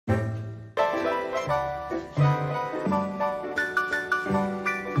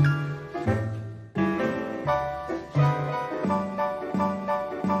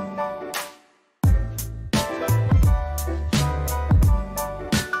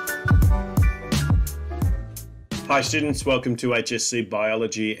Hi students, welcome to HSC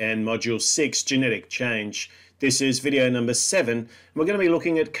Biology and Module 6, Genetic Change. This is video number 7. We're going to be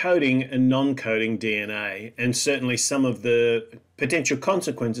looking at coding and non-coding DNA and certainly some of the potential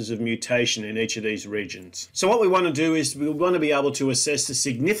consequences of mutation in each of these regions. So what we want to do is we want to be able to assess the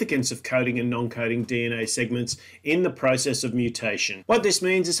significance of coding and non-coding DNA segments in the process of mutation. What this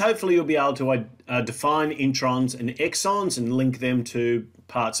means is hopefully you'll be able to define introns and exons and link them to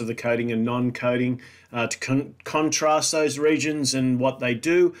parts of the coding and non-coding to contrast those regions and what they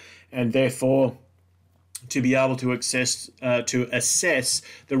do, and therefore to be able to assess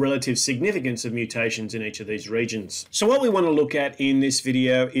the relative significance of mutations in each of these regions. So what we want to look at in this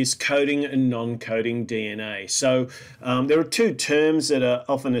video is coding and non-coding DNA. So there are two terms that are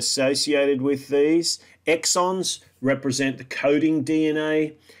often associated with these. Exons represent the coding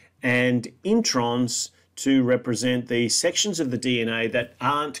DNA, and introns to represent the sections of the DNA that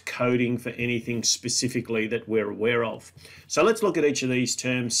aren't coding for anything specifically that we're aware of. So let's look at each of these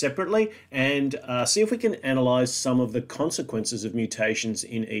terms separately and see if we can analyze some of the consequences of mutations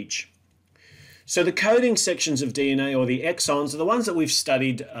in each. So the coding sections of DNA, or the exons, are the ones that we've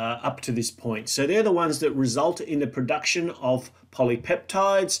studied up to this point. So they're the ones that result in the production of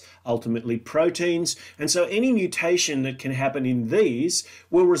polypeptides, ultimately proteins, and so any mutation that can happen in these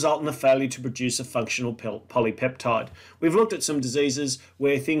will result in the failure to produce a functional polypeptide. We've looked at some diseases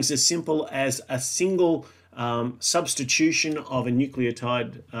where things as simple as a single substitution of a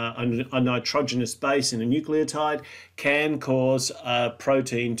nucleotide, a nitrogenous base in a nucleotide, can cause a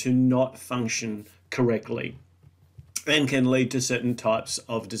protein to not function correctly and can lead to certain types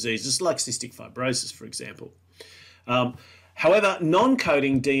of diseases like cystic fibrosis, for example. However,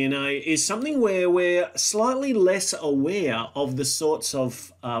 non-coding DNA is something where we're slightly less aware of the sorts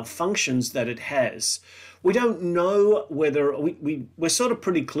of functions that it has. We don't know whether, we're sort of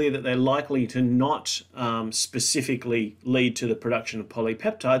pretty clear that they're likely to not specifically lead to the production of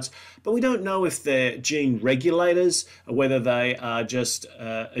polypeptides, but we don't know if they're gene regulators, or whether they are just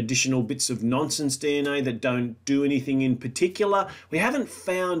additional bits of nonsense DNA that don't do anything in particular. We haven't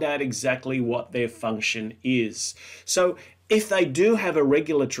found out exactly what their function is. So if they do have a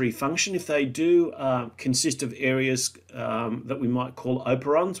regulatory function, if they do consist of areas that we might call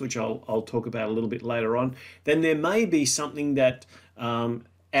operons, which I'll talk about a little bit later on, then there may be something that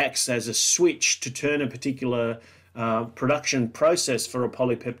acts as a switch to turn a particular production process for a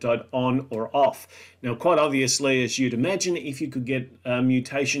polypeptide on or off. Now, quite obviously, as you'd imagine, if you could get a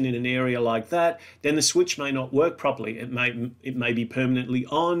mutation in an area like that, then the switch may not work properly. It may be permanently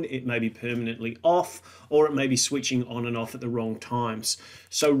on, it may be permanently off, or it may be switching on and off at the wrong times.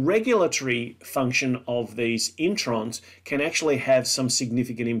 So regulatory function of these introns can actually have some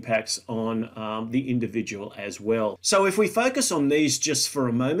significant impacts on the individual as well. So if we focus on these just for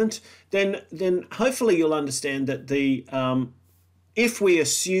a moment, then hopefully you'll understand that if we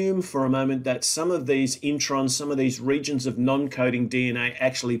assume for a moment that some of these introns, some of these regions of non-coding DNA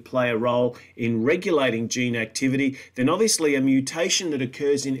actually play a role in regulating gene activity, then obviously a mutation that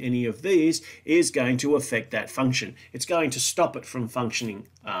occurs in any of these is going to affect that function. It's going to stop it from functioning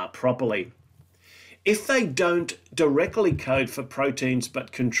properly. If they don't directly code for proteins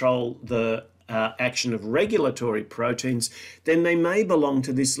but control the action of regulatory proteins, then they may belong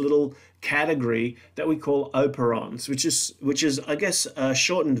to this little category that we call operons, which is I guess a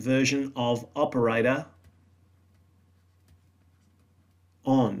shortened version of operator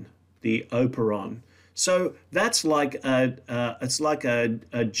on, the operon. So that's like it's like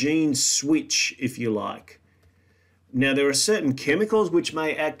a gene switch, if you like. Now, there are certain chemicals which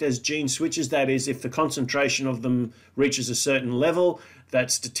may act as gene switches. That is, if the concentration of them reaches a certain level,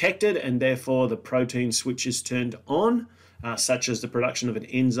 that's detected, and therefore the protein switch is turned on, such as the production of an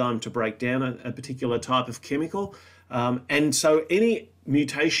enzyme to break down a particular type of chemical. And so any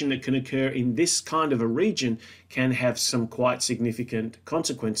mutation that can occur in this kind of a region can have some quite significant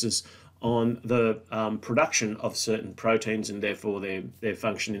consequences on the production of certain proteins and therefore their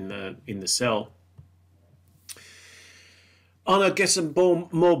function in the cell. On, I guess, a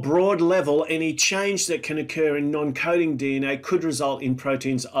more broad level, any change that can occur in non-coding DNA could result in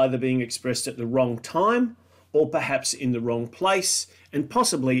proteins either being expressed at the wrong time or perhaps in the wrong place, and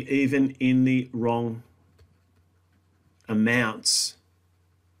possibly even in the wrong amounts.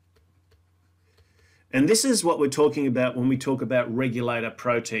 And this is what we're talking about when we talk about regulator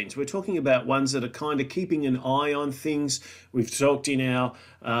proteins. We're talking about ones that are kind of keeping an eye on things. We've talked in our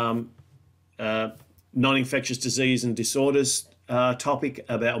non-infectious disease and disorders topic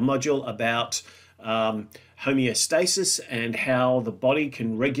module about homeostasis and how the body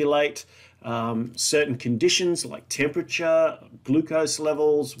can regulate certain conditions like temperature, glucose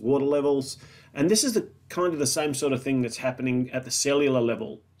levels, water levels. And this is the kind of the same sort of thing that's happening at the cellular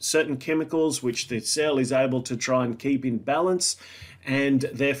level. Certain chemicals which the cell is able to try and keep in balance, and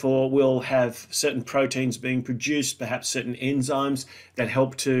therefore will have certain proteins being produced, perhaps certain enzymes that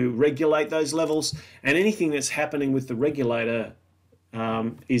help to regulate those levels. And anything that's happening with the regulator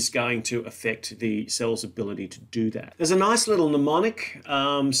is going to affect the cell's ability to do that. There's a nice little mnemonic,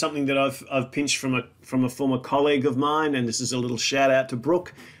 something that I've pinched from a former colleague of mine, and this is a little shout out to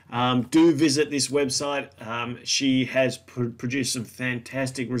Brooke. Do visit this website. She has produced some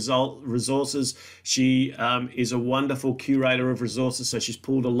fantastic resources. She is a wonderful curator of resources, so she's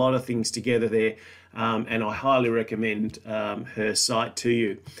pulled a lot of things together there, and I highly recommend her site to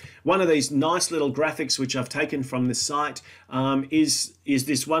you. One of these nice little graphics which I've taken from the site is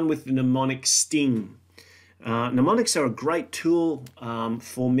this one with the mnemonic STING. Mnemonics are a great tool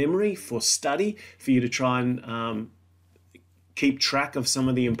for memory, for study, for you to try and keep track of some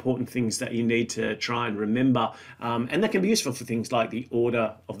of the important things that you need to try and remember. And that can be useful for things like the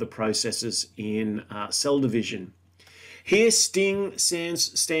order of the processes in cell division. Here, STING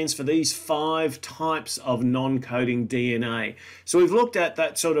stands for these 5 types of non-coding DNA. So we've looked at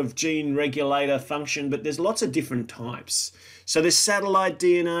that sort of gene regulator function, but there's lots of different types. So there's satellite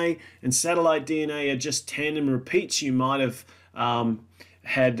DNA, and satellite DNA are just tandem repeats. You might have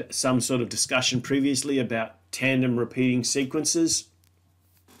had some sort of discussion previously about tandem repeating sequences.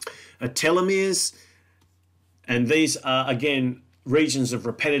 Telomeres, and these are again regions of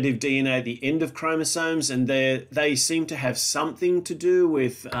repetitive DNA at the end of chromosomes, and they seem to have something to do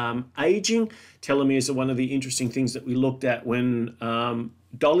with aging. Telomeres are one of the interesting things that we looked at when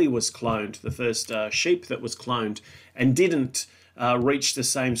Dolly was cloned, the first sheep that was cloned, and didn't reach the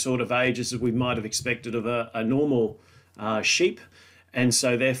same sort of age as we might have expected of a normal sheep. And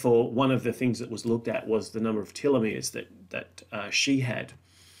so therefore, one of the things that was looked at was the number of telomeres that she had.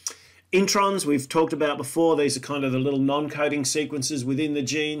 Introns, we've talked about before. These are kind of the little non-coding sequences within the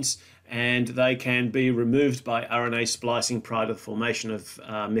genes, and they can be removed by RNA splicing prior to the formation of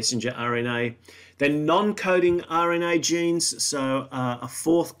messenger RNA. Then non-coding RNA genes, so a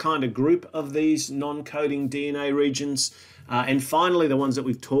 4th kind of group of these non-coding DNA regions. And finally, the ones that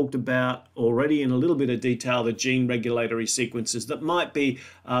we've talked about already in a little bit of detail, the gene regulatory sequences that might be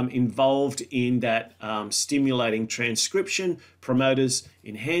involved in that stimulating transcription, promoters,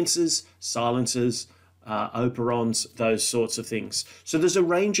 enhancers, silencers, operons, those sorts of things. So there's a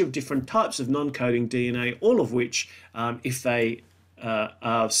range of different types of non-coding DNA, all of which, if they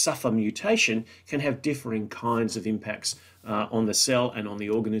suffer mutation, can have differing kinds of impacts on the cell and on the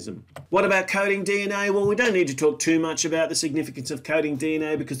organism. What about coding DNA? Well, we don't need to talk too much about the significance of coding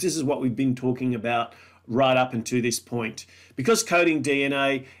DNA, because this is what we've been talking about right up until this point. Because coding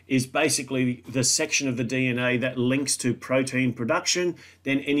DNA is basically the section of the DNA that links to protein production,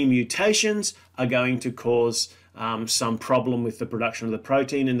 then any mutations are going to cause some problem with the production of the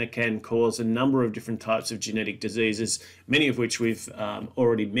protein, and that can cause a number of different types of genetic diseases, many of which we've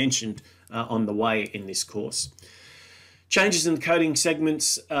already mentioned on the way in this course. Changes in the coding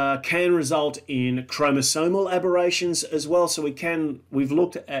segments can result in chromosomal aberrations as well. So we've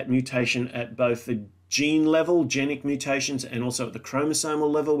looked at mutation at both the gene level, genic mutations, and also at the chromosomal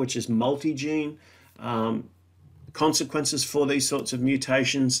level, which is multi-gene. Consequences for these sorts of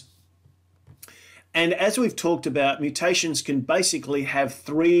mutations. And as we've talked about, mutations can basically have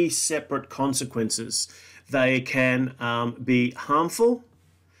 3 separate consequences. They can be harmful,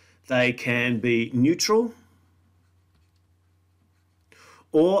 they can be neutral,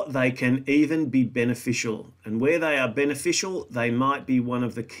 or they can even be beneficial. And where they are beneficial, they might be one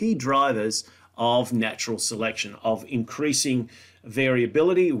of the key drivers of natural selection, of increasing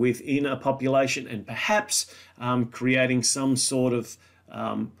variability within a population, and perhaps creating some sort of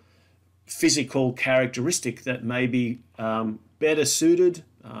physical characteristic that may be better suited,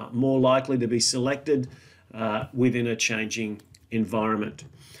 more likely to be selected within a changing environment.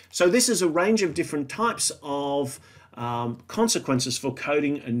 So this is a range of different types of consequences for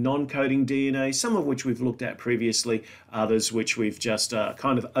coding and non-coding DNA, some of which we've looked at previously, others which we've just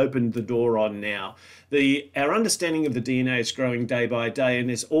kind of opened the door on now. Our understanding of the DNA is growing day by day, and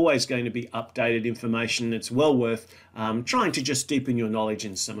there's always going to be updated information. It's well worth trying to just deepen your knowledge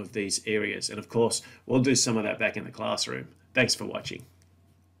in some of these areas. And of course, we'll do some of that back in the classroom. Thanks for watching.